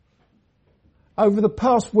Over the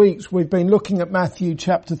past weeks, we've been looking at Matthew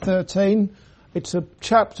chapter 13. It's a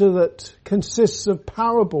chapter that consists of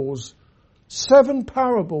parables, 7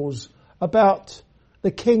 parables about the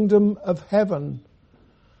kingdom of heaven.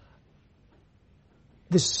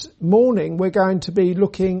 This morning, we're going to be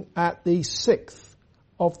looking at the 6th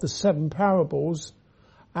of the 7 parables.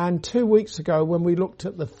 And 2 weeks ago, when we looked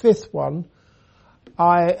at the 5th one,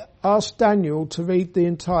 I asked Daniel to read the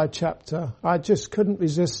entire chapter. I just couldn't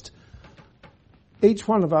resist each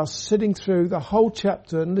one of us sitting through the whole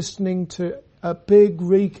chapter and listening to a big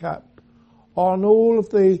recap on all of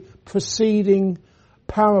the preceding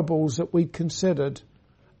parables that we considered.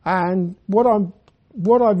 And what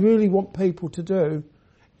I really want people to do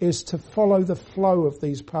is to follow the flow of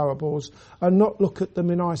these parables and not look at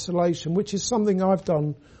them in isolation, which is something I've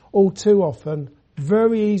done all too often.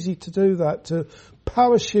 Very easy to do that, to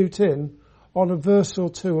parachute in on a verse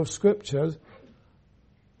or two of scripture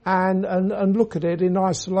and look at it in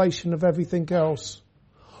isolation of everything else.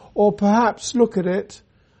 Or perhaps look at it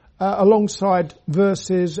alongside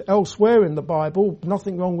verses elsewhere in the Bible,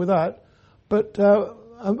 nothing wrong with that, but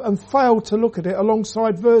and fail to look at it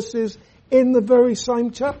alongside verses in the very same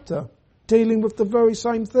chapter, dealing with the very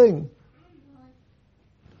same thing.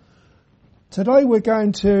 Today we're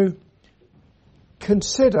going to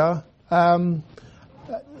consider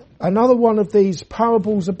another one of these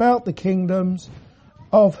parables about the kingdoms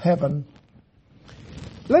of heaven.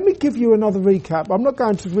 Let me give you another recap. I'm not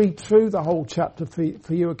going to read through the whole chapter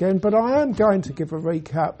for you again, but I am going to give a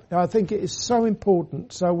recap. I think it is so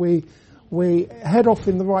important so we head off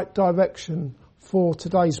in the right direction for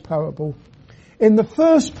today's parable. In the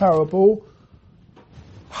first parable,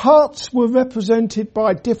 hearts were represented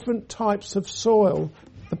by different types of soil,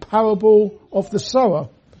 the parable of the sower.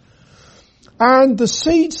 And the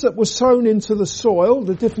seeds that were sown into the soil,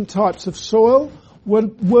 the different types of soil,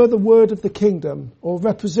 were the word of the kingdom, or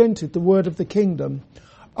represented the word of the kingdom.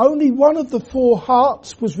 Only one of the 4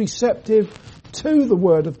 hearts was receptive to the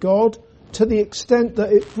word of God to the extent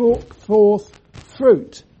that it brought forth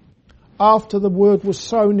fruit after the word was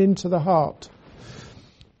sown into the heart.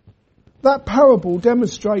 That parable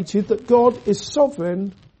demonstrated that God is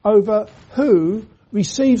sovereign over who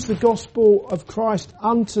receives the gospel of Christ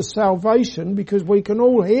unto salvation, because we can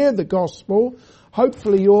all hear the gospel.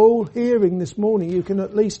 Hopefully you're all hearing this morning. You can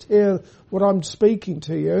at least hear what I'm speaking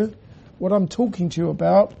to you, what I'm talking to you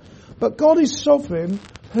about. But God is sovereign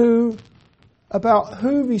about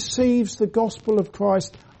who receives the gospel of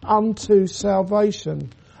Christ unto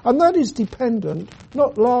salvation. And that is dependent,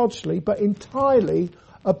 not largely, but entirely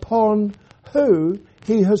upon who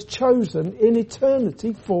he has chosen in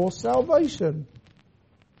eternity for salvation.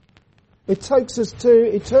 It takes us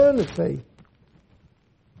to eternity.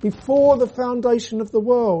 Before the foundation of the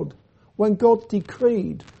world, when God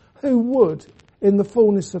decreed who would, in the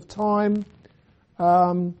fullness of time,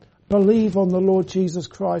 believe on the Lord Jesus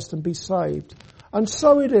Christ and be saved. And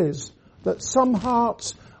so it is that some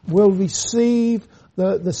hearts will receive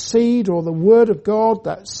the seed or the word of God,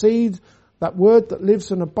 that seed, that word that lives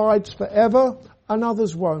and abides forever, and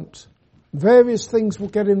others won't. Various things will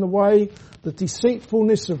get in the way, the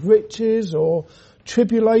deceitfulness of riches or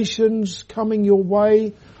tribulations coming your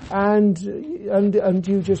way, and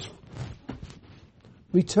you just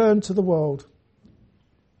return to the world.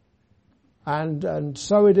 And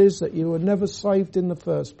so it is that you were never saved in the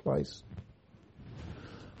first place.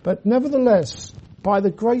 But nevertheless, by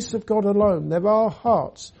the grace of God alone, there are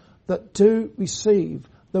hearts that do receive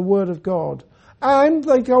the word of God, and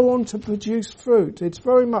they go on to produce fruit. It's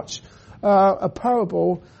very much a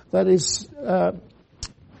parable that is,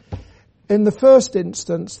 in the first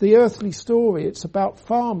instance, the earthly story. It's about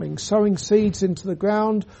farming, sowing seeds into the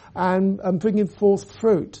ground and bringing forth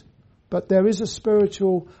fruit. But there is a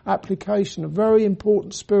spiritual application, a very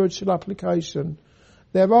important spiritual application.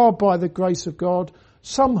 There are, by the grace of God,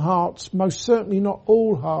 some hearts, most certainly not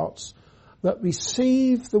all hearts, that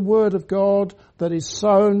receive the word of God that is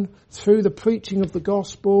sown through the preaching of the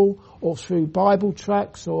gospel or through Bible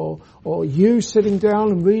tracts or you sitting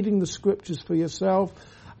down and reading the scriptures for yourself.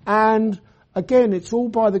 And again, it's all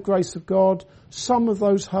by the grace of God. Some of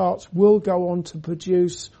those hearts will go on to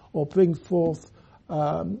produce or bring forth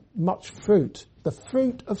much fruit, the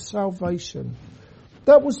fruit of salvation.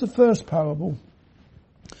 That was the first parable.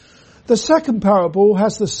 The second parable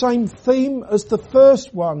has the same theme as the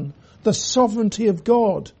first one, the sovereignty of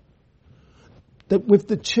God, that with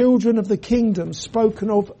the children of the kingdom spoken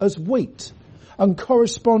of as wheat, and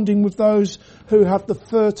corresponding with those who have the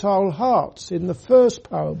fertile hearts in the first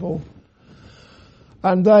parable.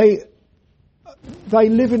 And they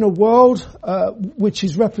live in a world which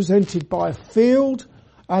is represented by a field,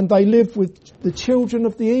 and they live with the children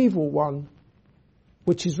of the evil one,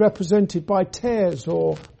 which is represented by tares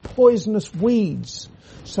or poisonous weeds.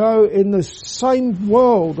 So in the same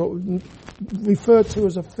world, referred to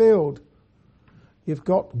as a field, you've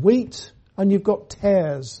got wheat and you've got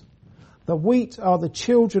tares. The wheat are the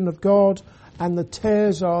children of God and the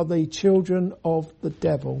tares are the children of the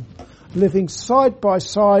devil, living side by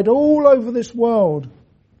side all over this world.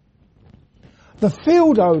 The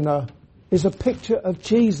field owner is a picture of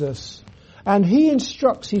Jesus, and he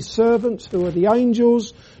instructs his servants, who are the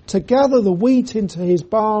angels, to gather the wheat into his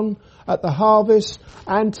barn at the harvest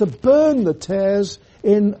and to burn the tares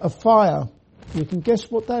in a fire. You can guess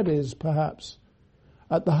what that is, perhaps.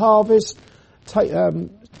 At the harvest,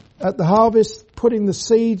 putting the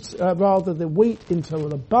seeds, the wheat into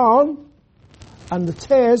the barn, and the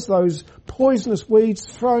tares, those poisonous weeds,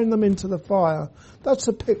 throwing them into the fire. That's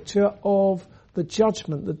a picture of the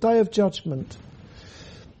judgment, the day of judgment,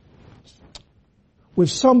 with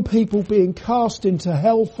some people being cast into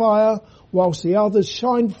hellfire, whilst the others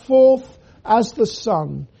shine forth as the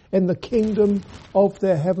sun in the kingdom of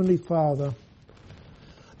their heavenly Father.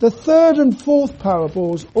 The third and fourth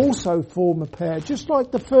parables also form a pair, just like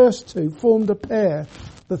the first two formed a pair.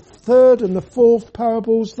 The third and the fourth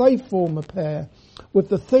parables, they form a pair, with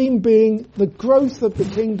the theme being the growth of the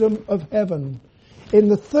kingdom of heaven. In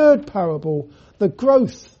the third parable, the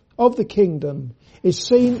growth of the kingdom is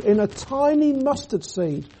seen in a tiny mustard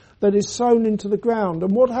seed that is sown into the ground.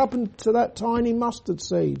 And what happened to that tiny mustard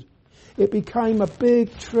seed? It became a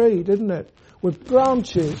big tree, didn't it? With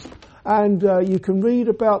branches. And you can read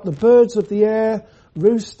about the birds of the air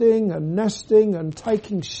roosting and nesting and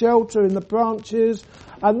taking shelter in the branches.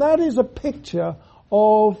 And that is a picture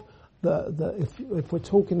of if we're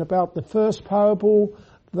talking about the first parable,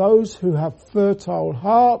 those who have fertile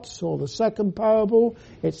hearts, or the second parable,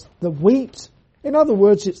 it's the wheat. In other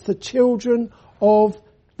words, it's the children of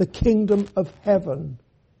the kingdom of heaven.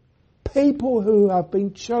 People who have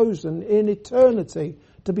been chosen in eternity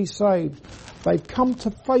to be saved. They've come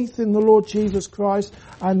to faith in the Lord Jesus Christ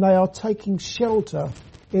and they are taking shelter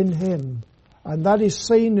in Him. And that is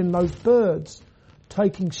seen in those birds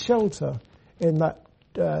taking shelter in that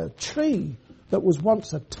tree that was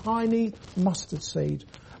once a tiny mustard seed.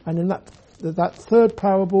 And in that third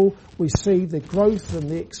parable, we see the growth and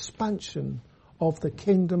the expansion of the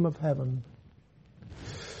kingdom of heaven.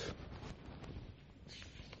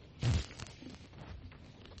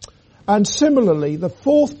 And similarly, the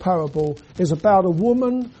fourth parable is about a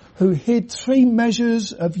woman who hid 3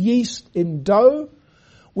 measures of yeast in dough,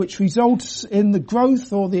 which results in the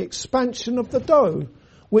growth or the expansion of the dough,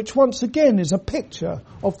 which once again is a picture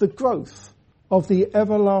of the growth of the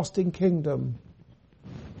everlasting kingdom.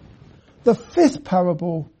 The fifth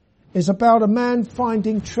parable is about a man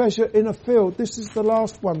finding treasure in a field. This is the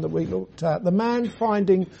last one that we looked at. The man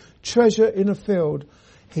finding treasure in a field.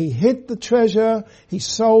 He hid the treasure, he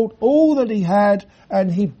sold all that he had, and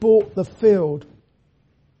he bought the field.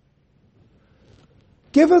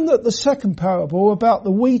 Given that the second parable about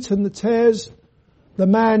the wheat and the tares, the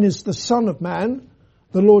man is the Son of Man,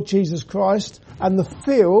 the Lord Jesus Christ, and the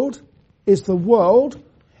field is the world,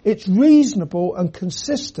 it's reasonable and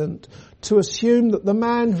consistent to assume that the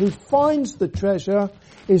man who finds the treasure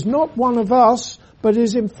is not one of us, but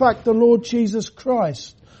is in fact the Lord Jesus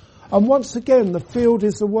Christ. And once again, the field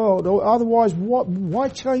is the world, or otherwise why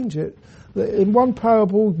change it? In one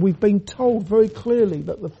parable, we've been told very clearly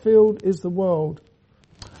that the field is the world.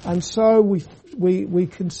 And so we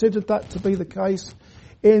considered that to be the case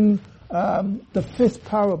in the fifth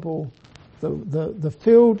parable. The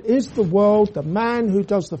field is the world. The man who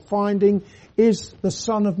does the finding is the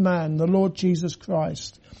Son of Man, the Lord Jesus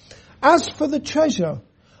Christ. As for the treasure,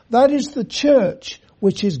 that is the church,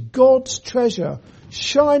 which is God's treasure,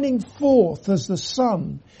 shining forth as the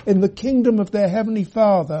sun in the kingdom of their heavenly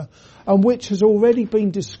Father, and which has already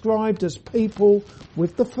been described as people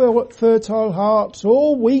with the fertile hearts,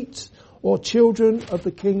 or wheat, or children of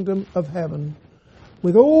the kingdom of heaven.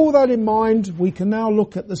 With all that in mind, we can now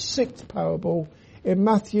look at the sixth parable in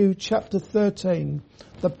Matthew chapter 13,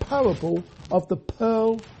 the parable of the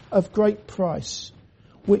pearl of great price,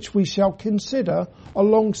 which we shall consider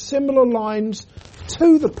along similar lines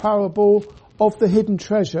to the parable of the hidden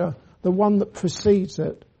treasure, the one that precedes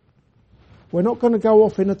it. We're not going to go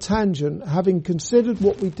off in a tangent. Having considered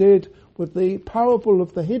what we did with the parable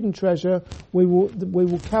of the hidden treasure, we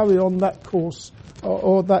will carry on that course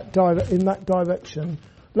or in that direction.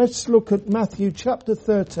 Let's look at Matthew chapter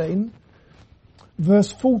 13,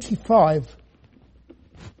 verse 45.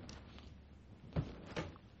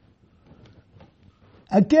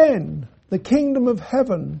 Again, the kingdom of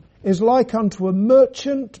heaven is like unto a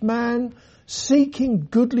merchant man seeking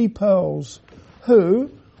goodly pearls,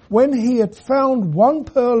 who, when he had found one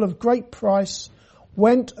pearl of great price,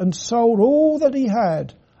 went and sold all that he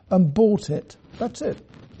had and bought it. That's it.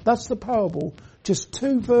 That's the parable. Just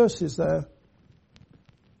 2 verses there.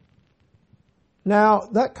 Now,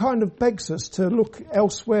 that kind of begs us to look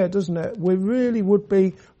elsewhere, doesn't it? We really would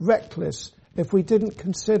be reckless if we didn't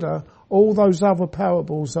consider all those other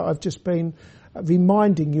parables that I've just been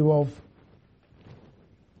reminding you of.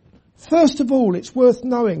 First of all, it's worth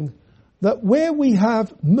knowing that where we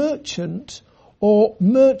have merchant or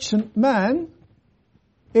merchant man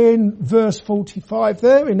in verse 45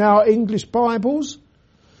 there in our English Bibles,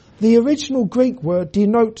 the original Greek word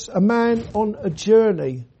denotes a man on a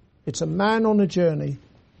journey. It's a man on a journey.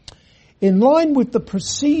 In line with the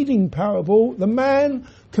preceding parable, the man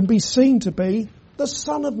can be seen to be the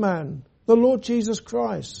Son of Man, the Lord Jesus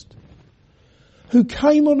Christ, who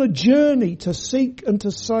came on a journey to seek and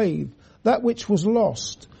to save that which was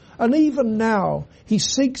lost. And even now, he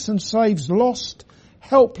seeks and saves lost,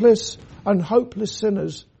 helpless and hopeless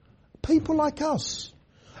sinners, people like us.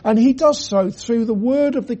 And he does so through the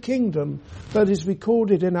word of the kingdom that is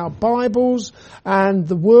recorded in our Bibles and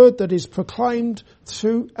the word that is proclaimed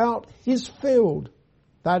throughout his field,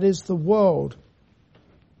 that is the world.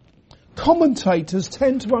 Commentators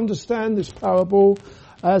tend to understand this parable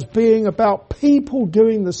as being about people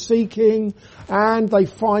doing the seeking, and they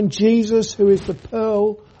find Jesus, who is the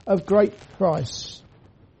pearl of great price.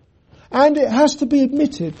 And it has to be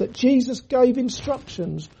admitted that Jesus gave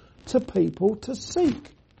instructions to people to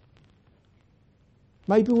seek.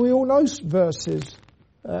 Maybe we all know verses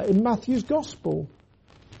in Matthew's Gospel.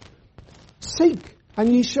 Seek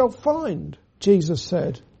and ye shall find, Jesus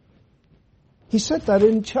said. He said that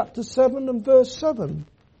in chapter 7 and verse 7.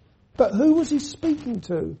 But who was he speaking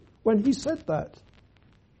to when he said that?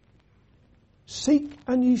 Seek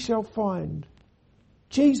and ye shall find.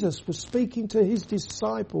 Jesus was speaking to his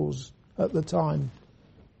disciples at the time.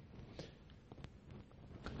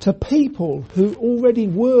 To people who already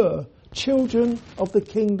were children of the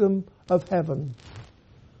kingdom of heaven.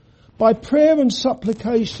 By prayer and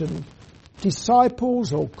supplication,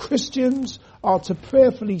 disciples or Christians are to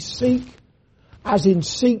prayerfully seek, as in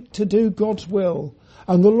seek to do God's will.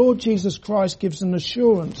 And the Lord Jesus Christ gives an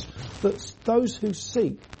assurance that those who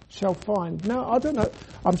seek shall find. Now, I don't know,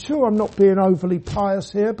 I'm sure I'm not being overly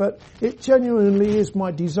pious here, but it genuinely is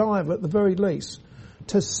my desire at the very least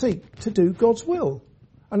to seek to do God's will.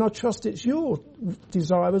 And I trust it's your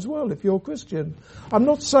desire as well if you're a Christian. I'm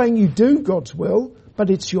not saying you do God's will, but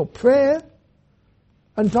it's your prayer.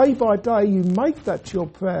 And day by day you make that your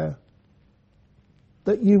prayer.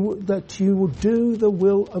 That you will do the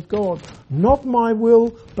will of God. Not my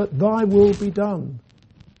will, but thy will be done.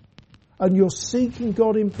 And you're seeking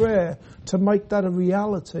God in prayer to make that a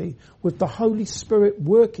reality with the Holy Spirit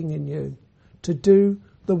working in you to do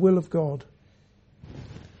the will of God.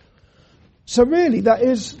 So really that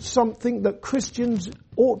is something that Christians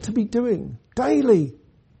ought to be doing daily.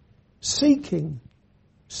 Seeking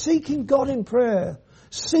God in prayer,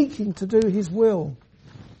 seeking to do his will.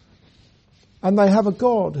 And they have a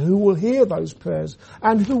God who will hear those prayers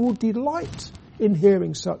and who will delight in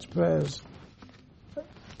hearing such prayers.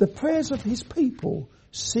 The prayers of his people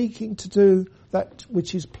seeking to do that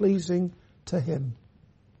which is pleasing to him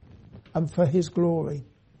and for his glory.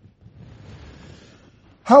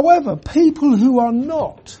 However, people who are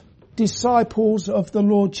not disciples of the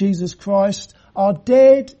Lord Jesus Christ are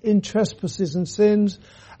dead in trespasses and sins,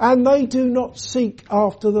 and they do not seek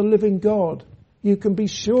after the living God. You can be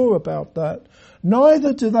sure about that.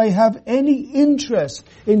 Neither do they have any interest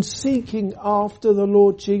in seeking after the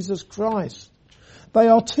Lord Jesus Christ. They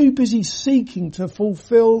are too busy seeking to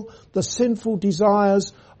fulfill the sinful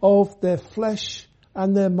desires of their flesh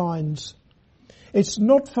and their minds. It's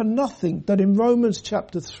not for nothing that in Romans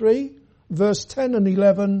chapter 3, verse 10 and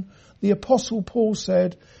 11, the Apostle Paul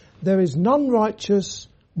said, "There is none righteous,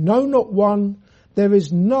 no, not one. There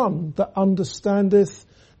is none that understandeth.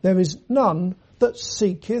 There is none that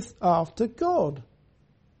seeketh after God."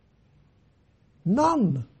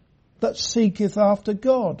 None that seeketh after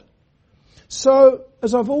God. So,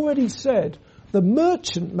 as I've already said, the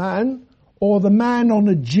merchant man, or the man on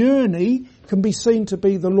a journey, can be seen to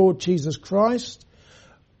be the Lord Jesus Christ,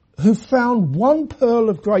 who found one pearl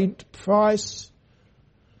of great price.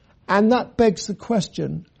 And that begs the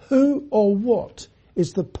question, who or what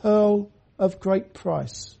is the pearl of great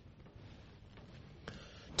price?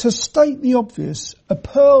 To state the obvious, a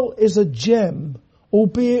pearl is a gem,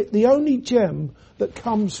 albeit the only gem that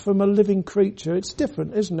comes from a living creature. It's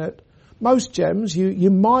different, isn't it? Most gems,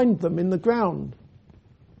 you mine them in the ground.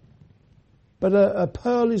 But a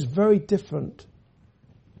pearl is very different.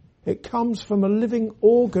 It comes from a living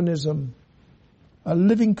organism, a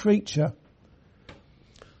living creature.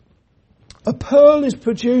 A pearl is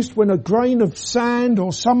produced when a grain of sand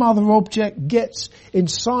or some other object gets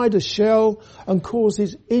inside a shell and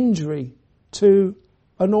causes injury to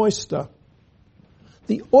an oyster.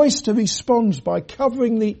 The oyster responds by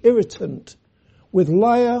covering the irritant with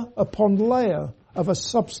layer upon layer of a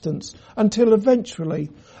substance until eventually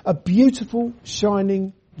a beautiful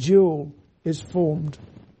shining jewel is formed.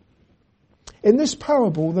 In this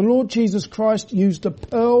parable, the Lord Jesus Christ used a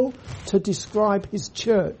pearl to describe his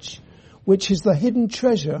church, which is the hidden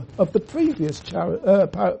treasure of the previous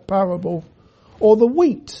parable, or the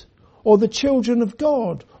wheat, or the children of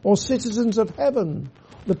God, or citizens of heaven,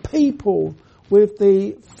 the people with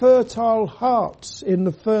the fertile hearts in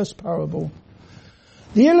the first parable.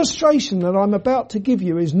 The illustration that I'm about to give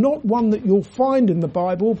you is not one that you'll find in the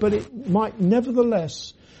Bible, but it might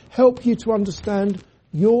nevertheless help you to understand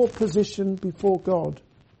your position before God.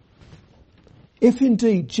 If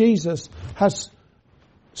indeed Jesus has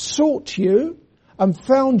sought you and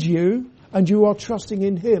found you and you are trusting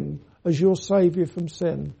in him as your saviour from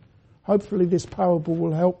sin. Hopefully this parable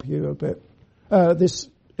will help you a bit. This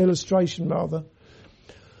illustration rather.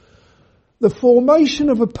 The formation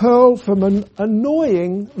of a pearl from an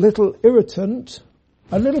annoying little irritant,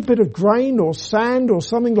 a little bit of grain or sand or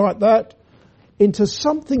something like that, into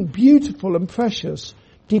something beautiful and precious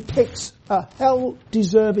depicts a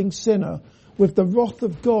hell-deserving sinner with the wrath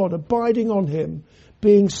of God abiding on him,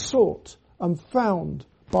 being sought and found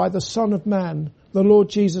by the Son of Man, the Lord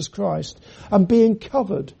Jesus Christ, and being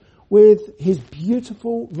covered with his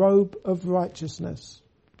beautiful robe of righteousness.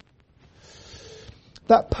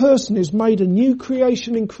 That person is made a new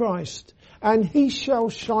creation in Christ, and he shall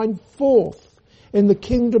shine forth in the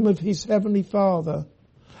kingdom of his heavenly Father.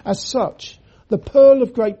 As such, the pearl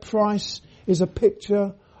of great price is a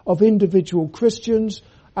picture of individual Christians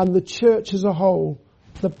and the church as a whole,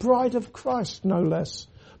 the bride of Christ no less,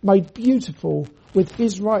 made beautiful with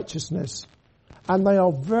his righteousness, and they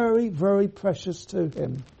are very, very precious to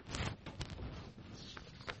him.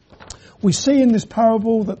 We see in this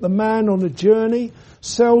parable that the man on a journey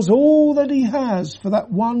sells all that he has for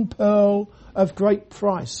that one pearl of great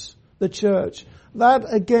price, the church.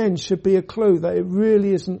 That again should be a clue that it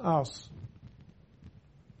really isn't us.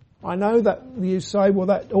 I know that you say, well,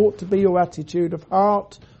 that ought to be your attitude of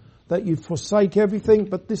heart, that you forsake everything,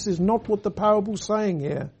 but this is not what the parable's saying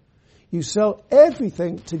here. You sell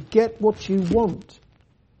everything to get what you want.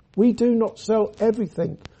 We do not sell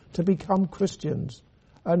everything to become Christians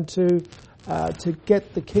and to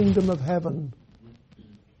get the kingdom of heaven.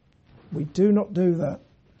 We do not do that.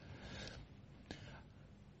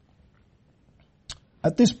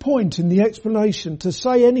 At this point in the explanation, to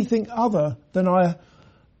say anything other than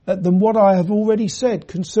what I have already said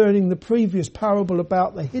concerning the previous parable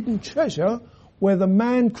about the hidden treasure, where the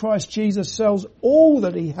man Christ Jesus sells all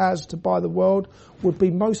that he has to buy the world, would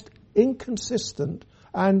be most inconsistent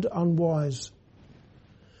and unwise.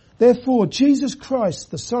 Therefore, Jesus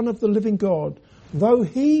Christ, the Son of the living God, though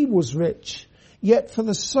he was rich, yet for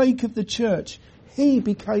the sake of the church, he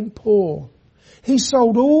became poor. He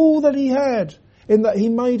sold all that he had, in that he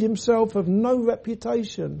made himself of no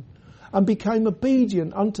reputation, and became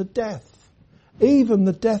obedient unto death, even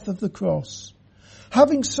the death of the cross.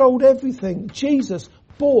 Having sold everything, Jesus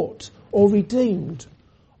bought or redeemed.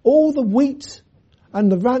 All the wheat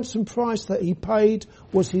and the ransom price that he paid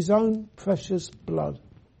was his own precious blood.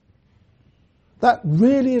 That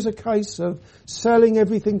really is a case of selling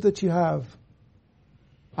everything that you have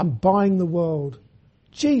and buying the world.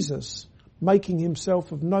 Jesus making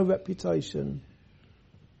himself of no reputation.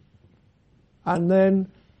 And then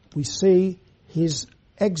we see his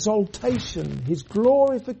exaltation, his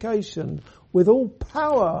glorification, with all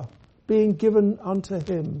power being given unto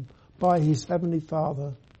him by his heavenly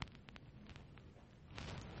Father.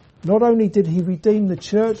 Not only did he redeem the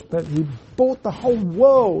church, but he bought the whole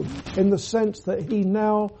world, in the sense that he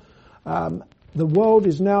now, the world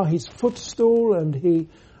is now his footstool, and he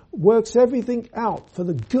works everything out for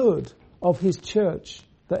the good of his church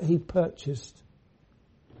that he purchased.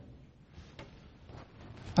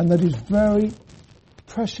 And that is very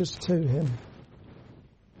precious to him.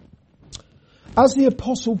 As the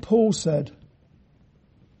Apostle Paul said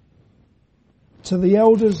to the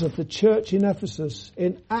elders of the church in Ephesus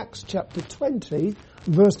in Acts chapter 20,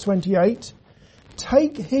 verse 28,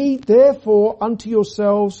 "Take heed therefore unto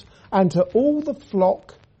yourselves and to all the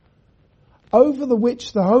flock over the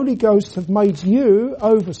which the Holy Ghost hath made you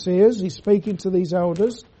overseers," he's speaking to these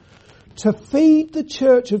elders, "to feed the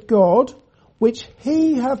church of God, which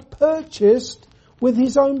he hath purchased with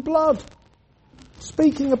his own blood.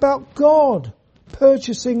 Speaking about God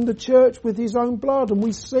purchasing the church with his own blood. And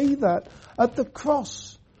we see that at the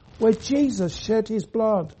cross where Jesus shed his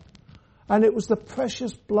blood. And it was the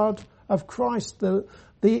precious blood of Christ, the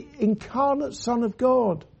incarnate Son of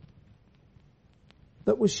God,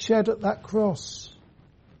 that was shed at that cross.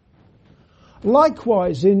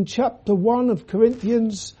 Likewise, in chapter 1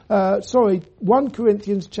 Corinthians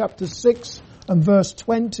chapter 6 and verse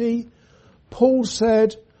 20, Paul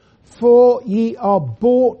said, "For ye are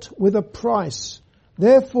bought with a price.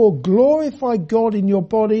 Therefore glorify God in your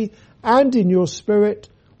body and in your spirit,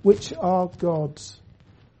 which are God's."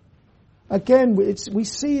 Again, we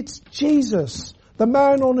see it's Jesus, the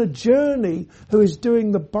man on a journey, who is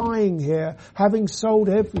doing the buying here, having sold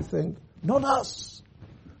everything. Not us.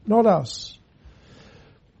 Not us.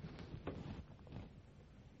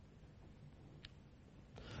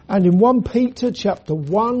 And in 1 Peter chapter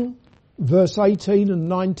 1, verse 18 and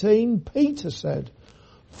 19, Peter said,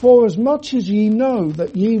 "For as much as ye know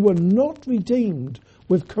that ye were not redeemed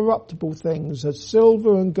with corruptible things as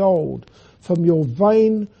silver and gold from your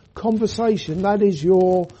vain conversation," that is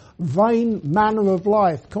your vain manner of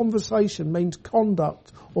life. Conversation means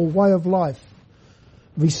conduct or way of life.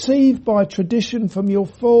 "Received by tradition from your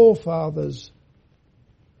forefathers,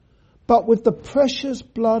 but with the precious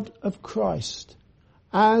blood of Christ,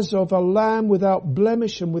 as of a lamb without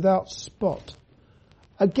blemish and without spot."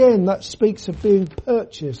 Again, that speaks of being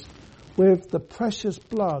purchased with the precious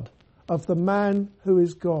blood of the man who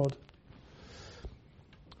is God.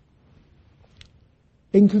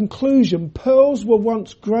 In conclusion, pearls were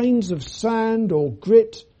once grains of sand or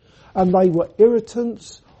grit, and they were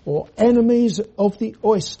irritants or enemies of the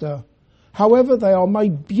oyster. However, they are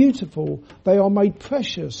made beautiful, they are made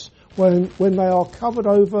precious when they are covered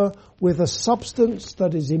over with a substance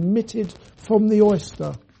that is emitted from the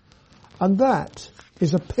oyster. And that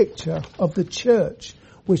is a picture of the church,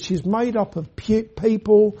 which is made up of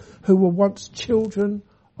people who were once children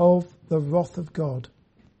of the wrath of God.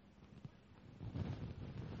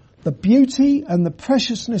 The beauty and the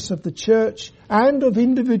preciousness of the church and of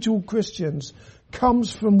individual Christians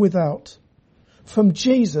comes from without, from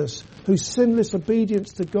Jesus, whose sinless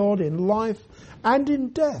obedience to God in life and in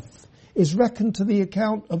death is reckoned to the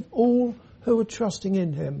account of all who are trusting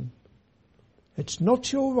in him. It's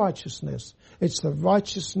not your righteousness, it's the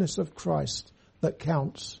righteousness of Christ that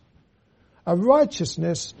counts. A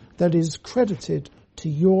righteousness that is credited to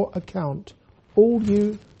your account, all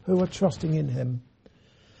you who are trusting in him.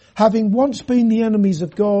 Having once been the enemies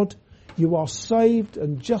of God, you are saved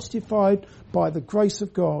and justified by the grace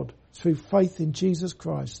of God through faith in Jesus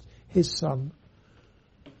Christ, his Son.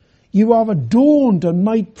 You are adorned and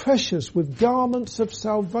made precious with garments of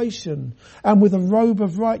salvation and with a robe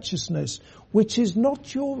of righteousness, which is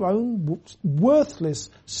not your own worthless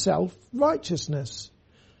self-righteousness.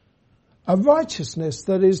 A righteousness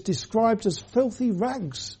that is described as filthy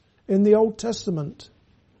rags in the Old Testament.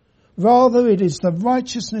 Rather, it is the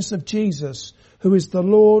righteousness of Jesus, who is the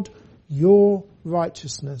Lord, your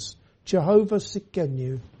righteousness. Jehovah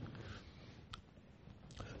Tsidkenu.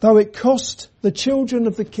 Though it cost the children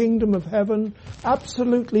of the kingdom of heaven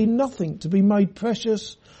absolutely nothing to be made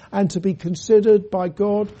precious and to be considered by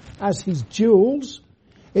God as his jewels,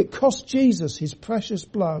 it cost Jesus his precious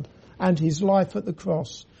blood and his life at the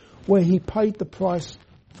cross, where he paid the price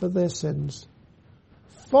for their sins.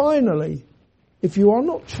 Finally, if you are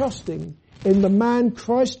not trusting in the man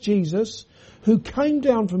Christ Jesus, who came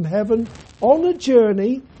down from heaven on a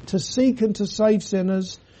journey to seek and to save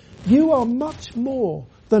sinners, you are much more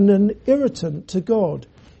than an irritant to God.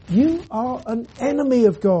 You are an enemy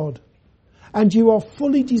of God, and you are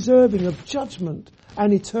fully deserving of judgment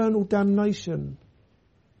and eternal damnation.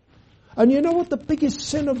 And you know what the biggest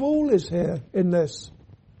sin of all is here in this?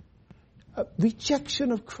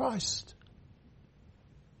 Rejection of Christ.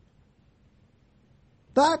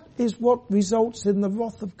 That is what results in the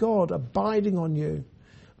wrath of God abiding on you.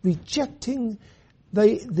 Rejecting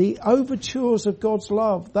the overtures of God's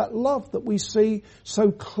love, that love that we see so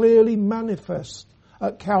clearly manifest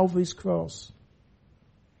at Calvary's cross,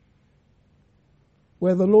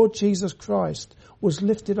 where the Lord Jesus Christ was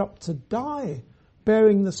lifted up to die,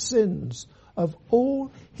 bearing the sins of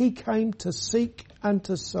all he came to seek and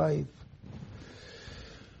to save.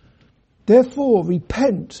 Therefore,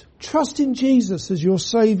 repent, trust in Jesus as your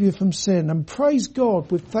Saviour from sin, and praise God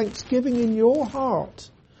with thanksgiving in your heart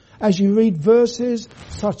as you read verses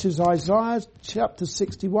such as Isaiah chapter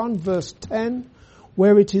 61 verse 10,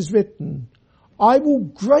 where it is written, I will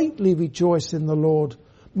greatly rejoice in the Lord.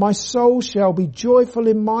 My soul shall be joyful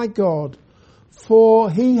in my God, For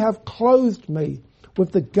he hath clothed me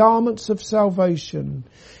with the garments of salvation.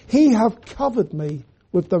 He hath covered me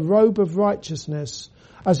with the robe of righteousness,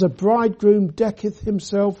 as a bridegroom decketh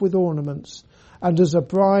himself with ornaments, and as a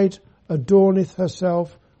bride adorneth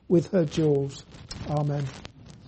herself with her jewels. Amen.